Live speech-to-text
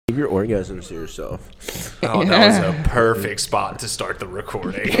Your orgasms to yourself. Oh, that was a perfect spot to start the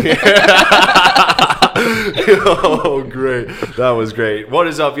recording. Oh, great. That was great. What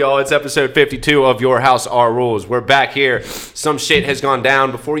is up, y'all? It's episode 52 of Your House, Our Rules. We're back here. Some shit has gone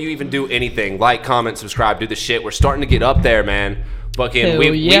down. Before you even do anything, like, comment, subscribe, do the shit. We're starting to get up there, man. Fucking,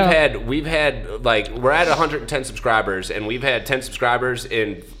 we've had, like, we're at 110 subscribers, and we've had 10 subscribers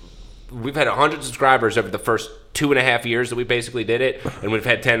we've had 100 subscribers over the first 2.5 years that we basically did it, and we've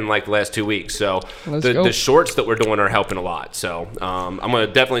had 10 in like the last 2 weeks. So the shorts that we're doing are helping a lot. So I'm going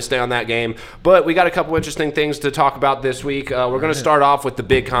to definitely stay on that game. But we got a couple interesting things to talk about this week. We're going to start off with the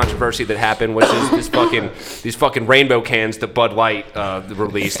big controversy that happened, which is these fucking rainbow cans that Bud Light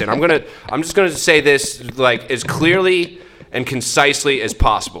released. And I'm just gonna say this like as clearly and concisely as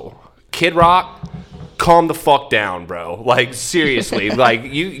possible. Kid Rock, calm the fuck down, bro. Like, seriously. Like,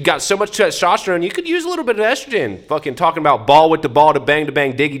 you got so much testosterone, you could use a little bit of estrogen. Fucking talking about ball with the ball to bang,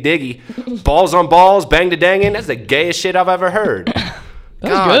 diggy diggy. Balls on balls, bang to dangin'. That's the gayest shit I've ever heard.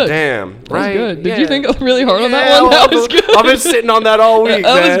 That was good. Damn. That was good. Did you think really hard on that one? That was good. I've been sitting on that all week,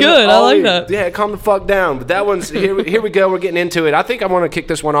 That was good. I like that. Yeah, calm the fuck down. But that one's, here we go. We're getting into it. I think I want to kick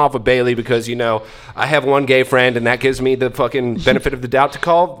this one off with Bailey because, you know, I have one gay friend, and that gives me the fucking benefit of the doubt to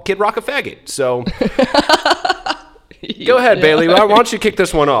call Kid Rock a faggot. So go ahead, Bailey. Why don't you kick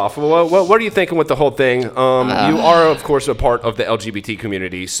this one off? What are you thinking with the whole thing? You are, of course, a part of the LGBT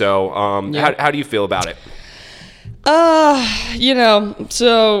community. So how do you feel about it?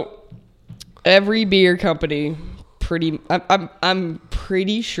 So every beer company, I'm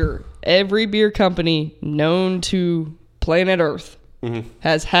pretty sure every beer company known to planet Earth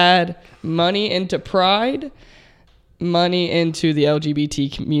has had money into Pride, money into the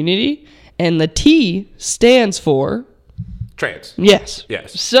LGBT community, and the T stands for trans. Yes.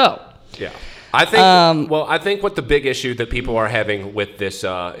 So. Yeah. I think. I think what the big issue that people are having with this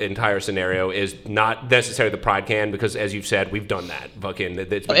entire scenario is not necessarily the Pride can, because as you've said, we've done that. Fucking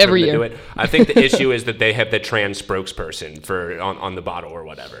every year. Do it. I think the issue is that they have the trans spokesperson on the bottle or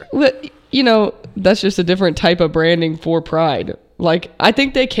whatever. Well, that's just a different type of branding for Pride. Like, I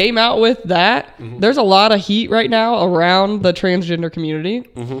think they came out with that. Mm-hmm. There's a lot of heat right now around the transgender community,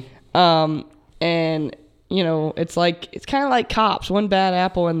 and. It's kind of like cops. One bad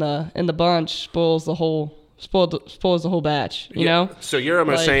apple in the bunch spoils the whole batch. You know. So you're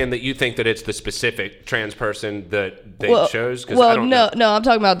almost saying that you think that it's the specific trans person that they chose. No. I'm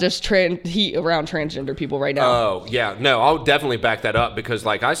talking about just heat around transgender people right now. Oh yeah, no, I'll definitely back that up because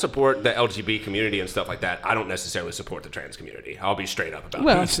I support the LGBT community and stuff like that. I don't necessarily support the trans community. I'll be straight up about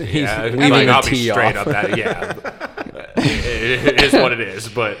that. I'll be straight up that. Yeah, it is what it is.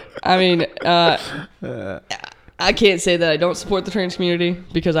 But I mean. I can't say that I don't support the trans community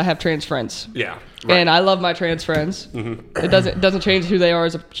because I have trans friends. Yeah, right. And I love my trans friends. Mm-hmm. It doesn't change who they are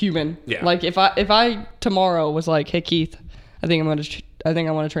as a human. Yeah. Like if I tomorrow was like, hey Keith, I think I want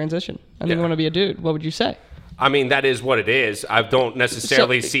to transition. I think I want to be a dude. What would you say? I mean, that is what it is. I don't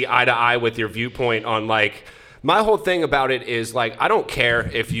necessarily see eye to eye with your viewpoint on like. My whole thing about it is like I don't care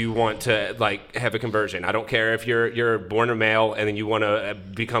if you want to like have a conversion. I don't care if you're born a male and then you want to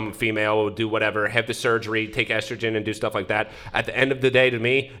become a female, do whatever, have the surgery, take estrogen and do stuff like that. At the end of the day, to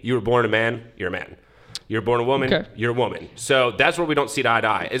me, you were born a man, you're a man. You're born a woman, You're a woman. So that's where we don't see eye to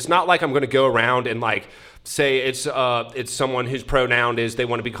eye. It's not like I'm going to go around and like say it's someone whose pronoun is they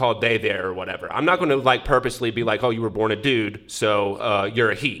want to be called they, there, or whatever. I'm not going to like purposely be like, oh, you were born a dude, so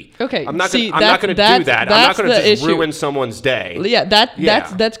you're a he. Okay. I'm not going to do that. I'm not going to just ruin someone's day. Yeah,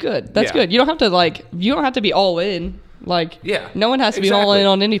 that's good. That's good. You don't have to be all in. Like, no one has to be all in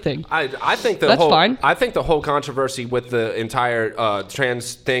on anything. I think that's fine. I think the whole controversy with the entire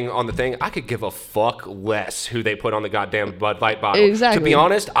trans thing on the thing, I could give a fuck less who they put on the goddamn Bud Light bottle. Exactly. To be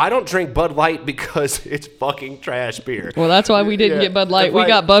honest, I don't drink Bud Light because it's fucking trash beer. Well, that's why we didn't get Bud Light. We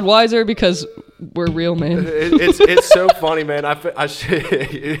got Budweiser because we're real, man. It's so funny, man.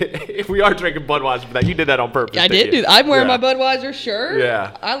 We are drinking Budweiser for that. You did that on purpose. I did do that. I'm wearing my Budweiser shirt.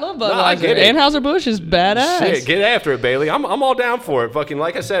 Yeah. I love Budweiser. I get it. Anheuser-Busch is badass. Shit, get after it, Bailey. I'm all down for it. Fucking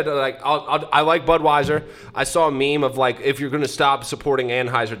like I said, like I like Budweiser. I saw a meme of like if you're gonna stop supporting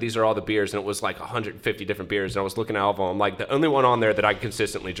Anheuser, these are all the beers, and it was like 150 different beers. And I was looking at all of them. Like the only one on there that I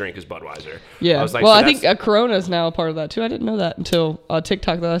consistently drink is Budweiser. Yeah. I was like, well, I think Corona is now a part of that too. I didn't know that until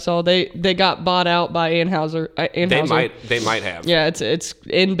TikTok that I saw. They got bought out by Anheuser. They might have. Yeah, it's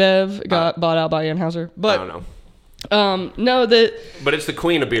InBev got bought out by Anheuser. But I don't know. No, But it's the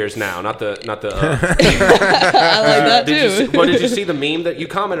queen of beers now, not the. I like that too. Did you see the meme that you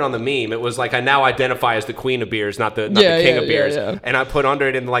commented on the meme? It was like, I now identify as the queen of beers, not the king of beers. Yeah. And I put under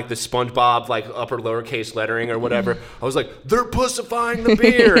it in like the SpongeBob like upper lowercase lettering or whatever. I was like, they're pussifying the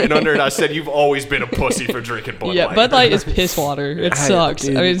beer, and under it I said, you've always been a pussy for drinking Bud Light. Yeah, Bud Light is piss water. It sucks.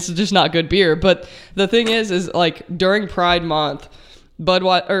 I mean, it's just not good beer. But the thing is like during Pride Month, Bud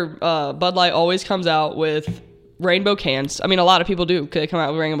Light always comes out with rainbow cans. I mean, a lot of people do. They come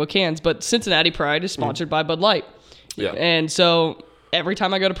out with rainbow cans, but Cincinnati Pride is sponsored by Bud Light. Yeah. And so every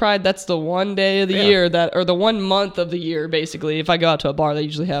time I go to Pride, that's the one day of the year or the 1 month of the year, basically. If I go out to a bar, they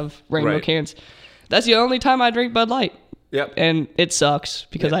usually have rainbow cans. That's the only time I drink Bud Light. Yep. And it sucks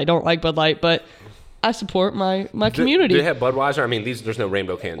because I don't like Bud Light, but I support my community. Do they have Budweiser? I mean, there's no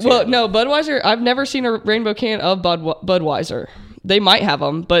rainbow cans. Well, no, Budweiser, I've never seen a rainbow can of Budweiser. They might have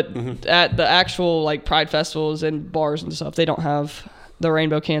them, but at the actual like Pride festivals and bars and stuff, they don't have the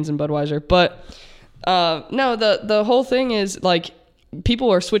rainbow cans in Budweiser. But no, the whole thing is like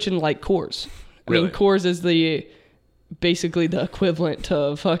people are switching to like Coors. I mean, Coors is basically the equivalent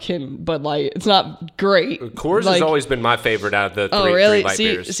to fucking Bud Light. It's not great. Coors has always been my favorite out of the three light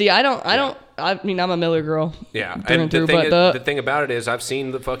beers. See, I mean, I'm a Miller girl. Yeah, and the thing about it is, I've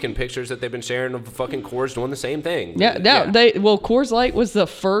seen the fucking pictures that they've been sharing of fucking Coors doing the same thing. Coors Light was the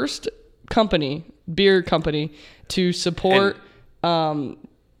first beer company to support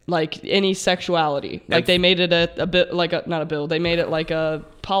like any sexuality. Like they made it a bit like not a bill. They made it like a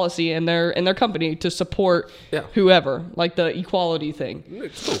policy in their company to support whoever, like the equality thing.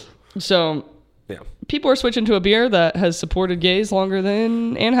 It's cool. So people are switching to a beer that has supported gays longer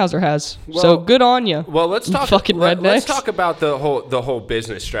than Anheuser has. So good on you. Well, let's talk. Fucking rednecks. Let's talk about the whole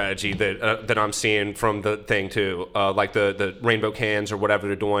business strategy that I'm seeing from the thing too, like the rainbow cans or whatever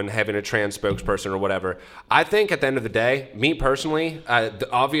they're doing, having a trans spokesperson or whatever. I think at the end of the day, me personally,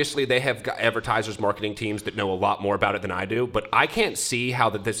 obviously they have advertisers, marketing teams that know a lot more about it than I do, but I can't see how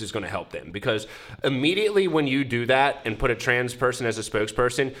this is going to help them, because immediately when you do that and put a trans person as a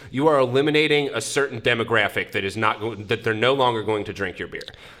spokesperson, you are eliminating a certain demographic that they're no longer going to drink your beer.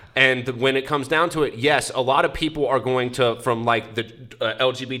 And when it comes down to it, yes, a lot of people are going to, from like the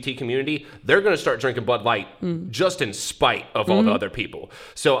LGBT community, they're going to start drinking Bud Light just in spite of all the other people.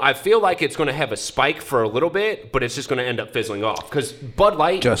 So I feel like it's going to have a spike for a little bit, but it's just going to end up fizzling off, because Bud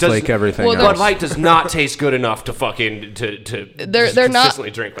Light, like everything else. Bud Light does not taste good enough to fucking they're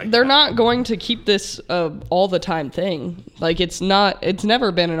consistently drink like they're that. not going to keep this all the time thing. Like it's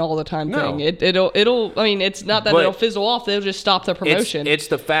never been an all the time thing. It'll I mean, it's not that it'll fizzle off. They'll just stop the promotion. It's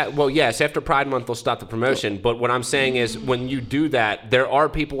the fact. Well, yes, after Pride Month, they'll stop the promotion. But what I'm saying is, when you do that, there are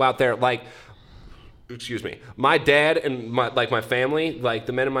people out there like, excuse me, my dad and my family, like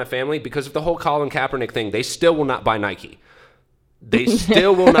the men in my family, because of the whole Colin Kaepernick thing, they still will not buy Nike. They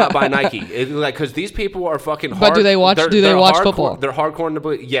still will not buy Nike, because these people are fucking hard. But do they watch? Do they watch football? They're hardcore in the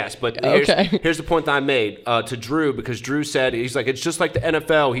belief. Yes, but here's the point that I made to Drew, because Drew said, he's like, it's just like the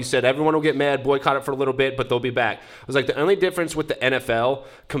NFL. He said everyone will get mad, boycott it for a little bit, but they'll be back. I was like, the only difference with the NFL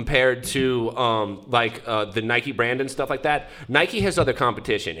compared to the Nike brand and stuff like that, Nike has other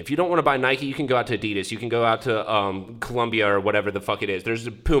competition. If you don't want to buy Nike, you can go out to Adidas. You can go out to Columbia or whatever the fuck it is. There's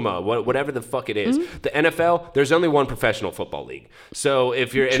Puma, whatever the fuck it is. The NFL, there's only one professional football league. So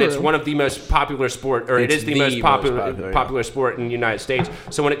if you're, and it's one of the most popular sport, or it is the most popular sport in the United States.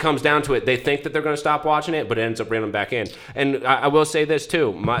 So when it comes down to it, they think that they're going to stop watching it, but it ends up bringing them back in. And I will say this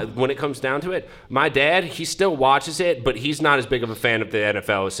too, when it comes down to it, my dad, he still watches it, but he's not as big of a fan of the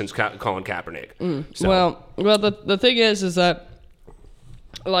NFL since Colin Kaepernick. So. Well, the thing is that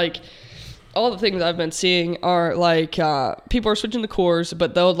like all the things I've been seeing are like people are switching to Coors,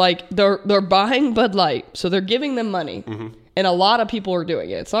 but they're buying Bud Light, so they're giving them money. And a lot of people are doing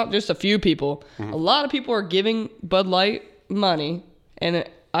it. It's not just a few people. A lot of people are giving Bud Light money. And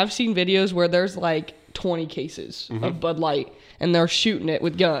I've seen videos where there's like 20 cases of Bud Light, and they're shooting it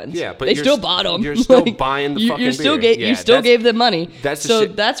with guns. Yeah, but they still bought them. You're still buying the fucking beer. You still gave them money.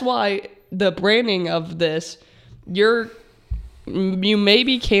 That's why the branding of this, you may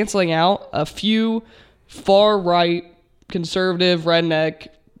be canceling out a few far right, conservative, redneck,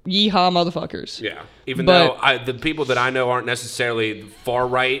 yeehaw motherfuckers. Yeah. Even though the people that I know aren't necessarily far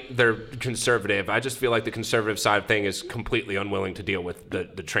right, they're conservative. I just feel like the conservative side thing is completely unwilling to deal with the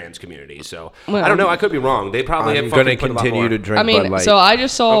trans community. So I don't know. I could be wrong. They probably have fucking put a lot more. I'm going to continue to drink Bud Light. So I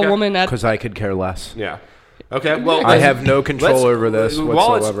just saw a woman at... Because I could care less. Yeah. Okay, well, I have no control over this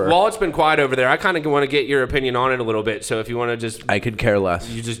whatsoever. While it's been quiet over there, I kind of want to get your opinion on it a little bit. So if you want to just... I could care less.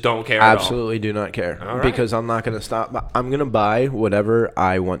 You just don't care at all? Absolutely do not care. All right. Because I'm not going to stop. I'm going to buy whatever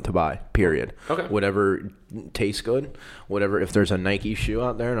I want to buy. period. Okay. Whatever tastes good, whatever. If there's a Nike shoe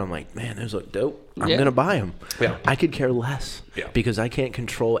out there and I'm like, man, those look dope, I'm going to buy them. Yeah. I could care less because I can't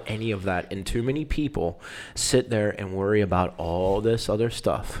control any of that. And too many people sit there and worry about all this other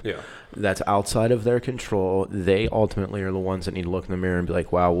stuff that's outside of their control. They ultimately are the ones that need to look in the mirror and be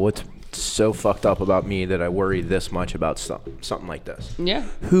like, wow, what's so fucked up about me that I worry this much about something like this? Yeah.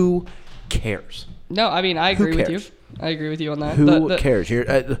 Who cares? No, I mean, I agree with you. I agree with you on that. Who cares?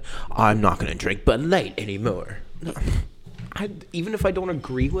 I'm not going to drink Bud Light anymore. No. Even if I don't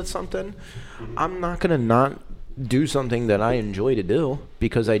agree with something, I'm not going to not do something that I enjoy to do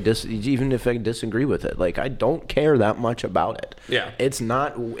because even if I disagree with it. Like, I don't care that much about it. Yeah. It's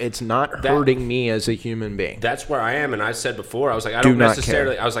not hurting me as a human being. That's where I am, and I said before, I was like, I don't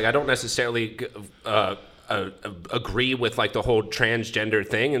necessarily agree with like the whole transgender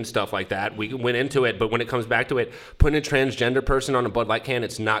thing and stuff like that. We went into it, but when it comes back to it, putting a transgender person on a Bud Light can,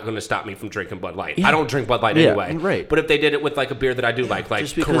 it's not going to stop me from drinking Bud Light. I don't drink Bud Light anyway. Right. But if they did it with like a beer that I do like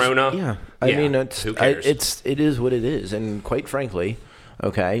Corona, I mean, who cares? It is what it is, and quite frankly,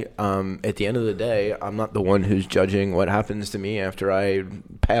 okay, at the end of the day, I'm not the one who's judging what happens to me after I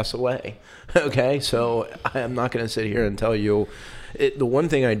pass away. Okay, so I'm not going to sit here and tell you. The one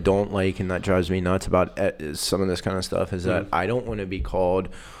thing I don't like, and that drives me nuts about some of this kind of stuff, is that I don't want to be called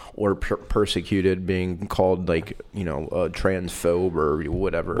or persecuted, being called like, a transphobe or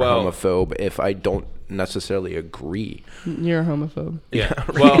whatever, homophobe, if I don't necessarily agree. You're a homophobe. Yeah.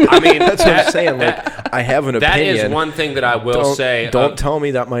 Well, I mean, that's what I'm saying. Like, I have an opinion. That is one thing that I will say. Don't tell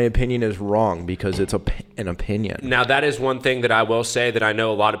me that my opinion is wrong because it's an opinion. Now, that is one thing that I will say that I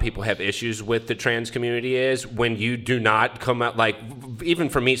know a lot of people have issues with the trans community is when you do not come out, like, even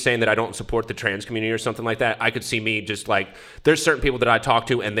for me saying that I don't support the trans community or something like that, I could see me just like, there's certain people that I talk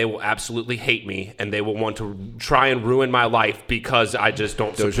to and they will absolutely hate me and they will want to try and ruin my life because I just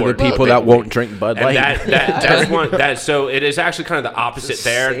don't support. Those are the people that won't drink Bud Light. That's one. So it is actually kind of the opposite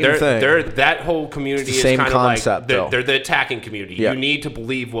there. They're that whole community is kind of like they're the attacking community. You need to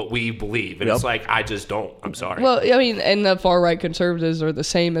believe what we believe, and it's like I just don't. I'm sorry. Well, I mean, and the far right conservatives are the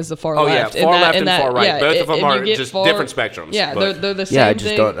same as the far left. Far left and far right. Both of them are just different spectrums. Yeah, they're the same. Yeah, I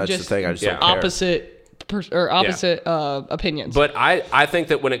just don't. That's the thing. I just don't care. Opposite opinions. But I think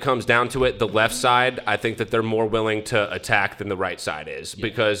that when it comes down to it, the left side, I think that they're more willing to attack than the right side is.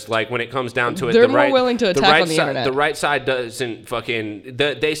 Because, like, when it comes down to it, they're more willing to attack on the internet. The right side doesn't fucking...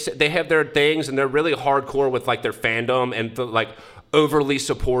 They have their things, and they're really hardcore with, like, their fandom and, overly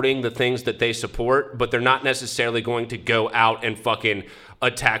supporting the things that they support, but they're not necessarily going to go out and fucking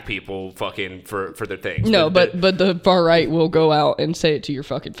attack people fucking for their things. No, but the far right will go out and say it to your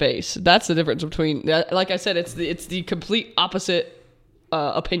fucking face. That's the difference between, like I said, it's the complete opposite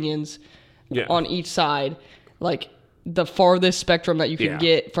opinions on each side, like the farthest spectrum that you can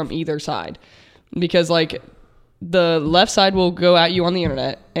get from either side. Because like the left side will go at you on the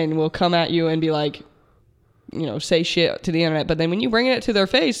internet and will come at you and be like, say shit to the internet, but then when you bring it to their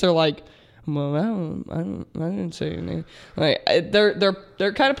face, they're like, well, I didn't say anything. Like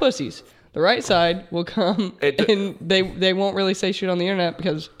they're kind of pussies. The right side will come and they won't really say shit on the internet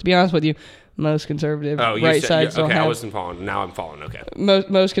because, to be honest with you, most conservative sides don't have. I wasn't following. Now I'm following. Okay.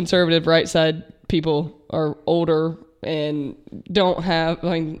 Most conservative right side people are older and don't have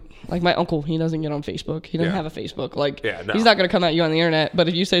like my uncle. He doesn't get on Facebook. He doesn't have a Facebook. He's not gonna come at you on the internet. But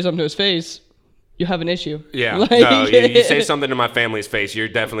if you say something to his face, you have an issue. Yeah. No, you say something to my family's face, you're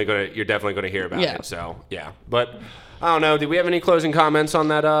definitely gonna hear about it. So yeah. But I don't know. Did we have any closing comments on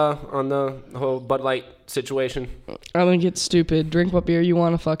that? On the whole Bud Light situation? I think it's stupid. Drink what beer you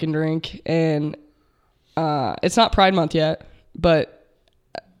want to fucking drink, and it's not Pride Month yet, but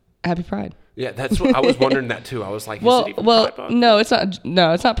happy Pride. Yeah, that's what I was wondering that too. I was like, Pride Month? No, it's not.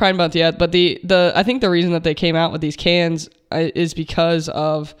 No, it's not Pride Month yet. But I think the reason that they came out with these cans is because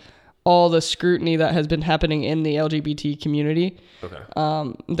of all the scrutiny that has been happening in the LGBT community.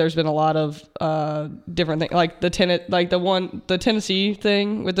 Okay. There's been a lot of different things, like the Tennessee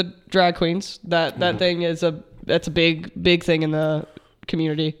thing with the drag queens. That thing is that's a big thing in the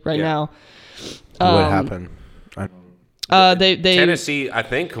community right now. What happened? They Tennessee, I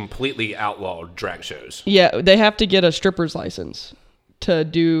think, completely outlawed drag shows. Yeah, they have to get a stripper's license to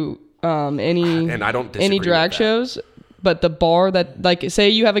do any drag shows. But the bar that, like, say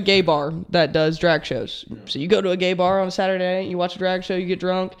you have a gay bar that does drag shows. So you go to a gay bar on a Saturday night, you watch a drag show, you get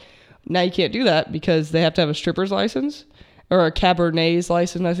drunk. Now you can't do that because they have to have a stripper's license or a Cabernet's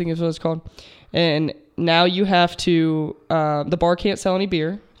license, I think is what it's called. And now you have to, the bar can't sell any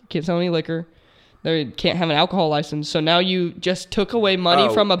beer, can't sell any liquor. They can't have an alcohol license. So now you just took away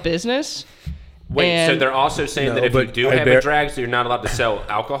money from a business Wait, so they're also saying No, that if you but do I have a drag, so you're not allowed to sell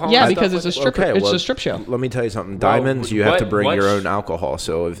alcohol? Yeah, and because stuff it's a like strip. Okay, it's well, a strip show. Let me tell you something. Diamonds, you have to bring what your sh- own alcohol.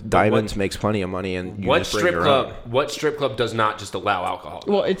 So if Diamonds makes plenty of money and you What just bring strip your club? own. What strip club does not just allow alcohol?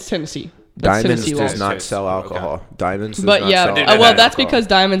 Well, it's Tennessee. That's Diamonds Tennessee does law. not sell alcohol. Okay. Diamonds does But not yeah, sell didn't well, know that. that's alcohol. because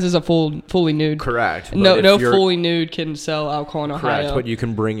Diamonds is a fully nude. Correct. No, But no, if you're- fully nude can sell alcohol in Ohio. Correct, but you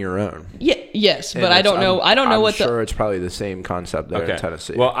can bring your own. Yeah, yes, but And I it's- don't know. I don't know I'm what sure it's probably the same concept there in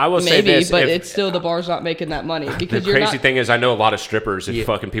Tennessee. Well, I will say maybe, this. but if- it's still the bar's not making that money because The you're crazy not. thing is, I know a lot of strippers and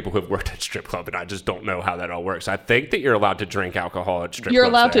fucking people who have worked at strip club, and I just don't know how that all works. I think that you're allowed to drink alcohol at strip You're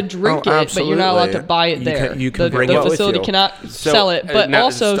clubs allowed to there. drink Oh, it, but you're not allowed to absolutely. buy it You there. can- you can the bring the it with facility you. cannot So, sell it, but now,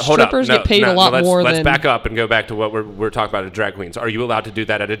 also hold up. strippers No, get paid no, a lot let's, more let's than. back up and go back to what we're talking about at drag queens. Are you allowed to do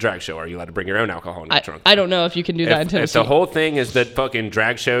that at a drag show? Are you allowed to bring your own alcohol in your trunk? I don't know if you can do that in If Tennessee. the whole thing is that fucking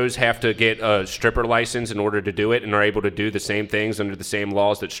drag shows have to get a stripper license in order to do it and are able to do the same things under the same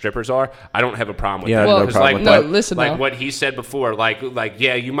laws that strippers are, I don't have a problem with Yeah, that. no Because, problem with that. like, No, listen like now. what he said before, like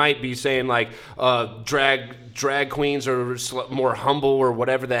yeah, you might be saying like drag queens are more humble or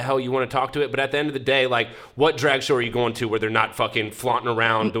whatever the hell you want to talk to it, but at the end of the day, like, what drag show are you going to where they're not fucking flaunting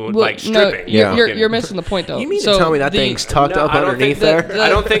around doing Well, like stripping? Yeah. you're missing the point though. You mean So to tell me that the- thing's tucked up I don't underneath think there? I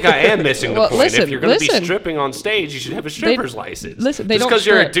don't think I am missing the Well, point. listen, If you're going to be listen. stripping on stage, you should have a stripper's license. listen, they Just don't because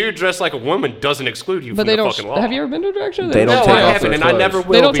you're a strip. dude dressed like a woman doesn't exclude you But from they the don't. fucking law. Have you ever been to a drag show? They don't No, take I off haven't, their and I clothes. never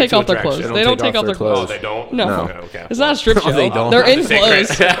will They don't be take to a off their drag clothes. show. They don't take off their Oh, clothes. they don't? No. Okay. It's not a strip show. they don't. They're in Secret.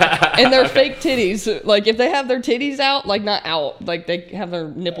 clothes, and they're fake titties. Like if they have their titties out, like not out, like they have their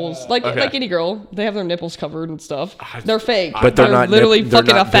nipples, like Okay. like any girl, they have their nipples covered and stuff. They're fake, But they're not literally they're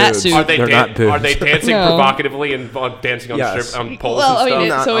fucking not a fat boobs. suit. Are they, They're not are they boobs. dancing No. provocatively and dancing on, Yes. strip, on poles Well, I and mean,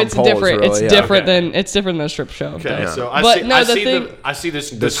 stuff? Not so on it's poles, different. really, It's yeah. different Okay. than it's different than a strip show. Okay, so But no, I the see thing- I see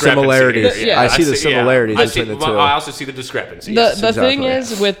this The similarities. here. Yeah. I see the similarities I see, between the well, two. I also see the discrepancy. The yes. the thing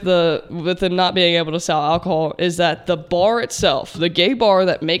exactly. is with them not being able to sell alcohol is that the bar itself, the gay bar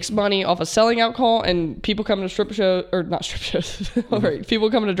that makes money off of selling alcohol, and people coming to strip shows or not strip shows, all right, people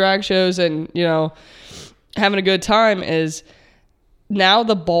coming to drag shows and having a good time is now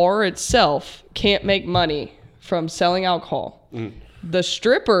the bar itself can't make money from selling alcohol. The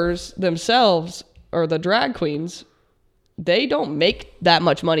strippers themselves or the drag queens, they don't make that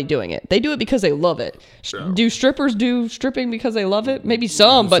much money doing it. They do it because they love it. Do strippers do stripping because they love it? Maybe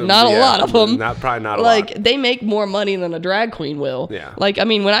some, but not a yeah, lot of them. probably not a like lot. they make more money than a drag queen will. Yeah. Like I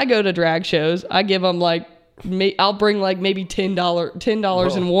mean, when I go to drag shows, I give them like I'll bring like maybe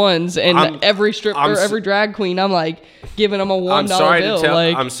 $10 in ones, and every every drag queen, I'm like giving them a $1 bill.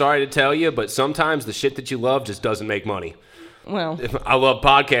 I'm sorry to tell you, but sometimes the shit that you love just doesn't make money. Well, I love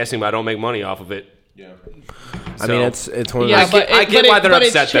podcasting, but I don't make money off of it. Yeah. I mean, it's one of Yeah, those. but I get why they're but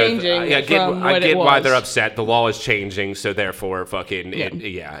it's upset. Though. changing I get from what it why was. they're upset. The law is changing, so therefore, fucking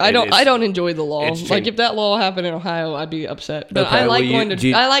I don't enjoy the law. it's Like changed. if that law happened in Ohio, I'd be upset. But Okay, I like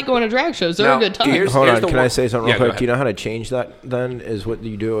well, I like going to drag shows. They're Now, a good time. here's- Hold on, the can one- I say something Yeah, real go quick? ahead. Do you know how to change that? Then is what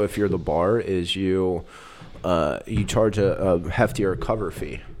you do if you're the bar is you charge a heftier cover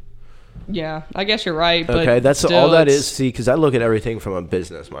fee. Yeah, I guess you're right. But Okay, that's still, all that it's- is. See, because I look at everything from a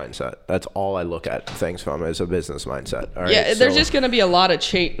business mindset. That's all I look at things from is a business mindset. All right, Yeah, there's so just going to be a lot of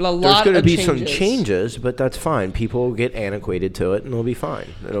change. there's going to be some changes, but that's fine. People get antiquated to it, and it'll be fine.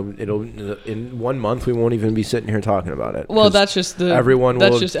 It'll in 1 month we won't even be sitting here talking about it. Well, 'cause that's just the everyone.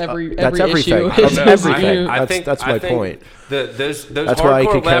 That's will, just every that's every everything. issue. That's everything. I think That's my point. Those That's why I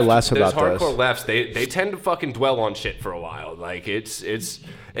hardcore could care left- less those about hardcore this. lefts. They tend to fucking dwell on shit for a while. Like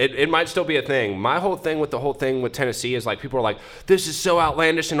it might still be a thing. My whole thing with Tennessee is like people are like, this is so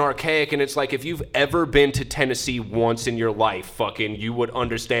outlandish and archaic, and it's like if you've ever been to Tennessee once in your life, fucking, you would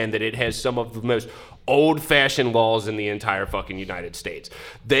understand that it has some of the most old-fashioned laws in the entire fucking United States.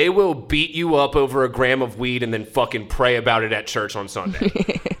 They will beat you up over a gram of weed and then fucking pray about it at church on Sunday.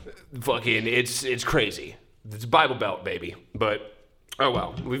 Fucking, it's crazy. It's Bible Belt, baby. But oh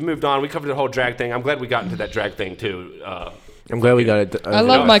well, we've moved on. We covered the whole drag thing. I'm glad we got into that drag thing too. I'm glad we got it. I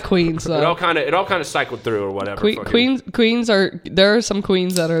love my queens. It all kind of cycled through or whatever. Queens are there are some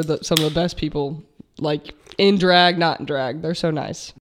queens that are some of the best people, like in drag, not in drag. They're so nice.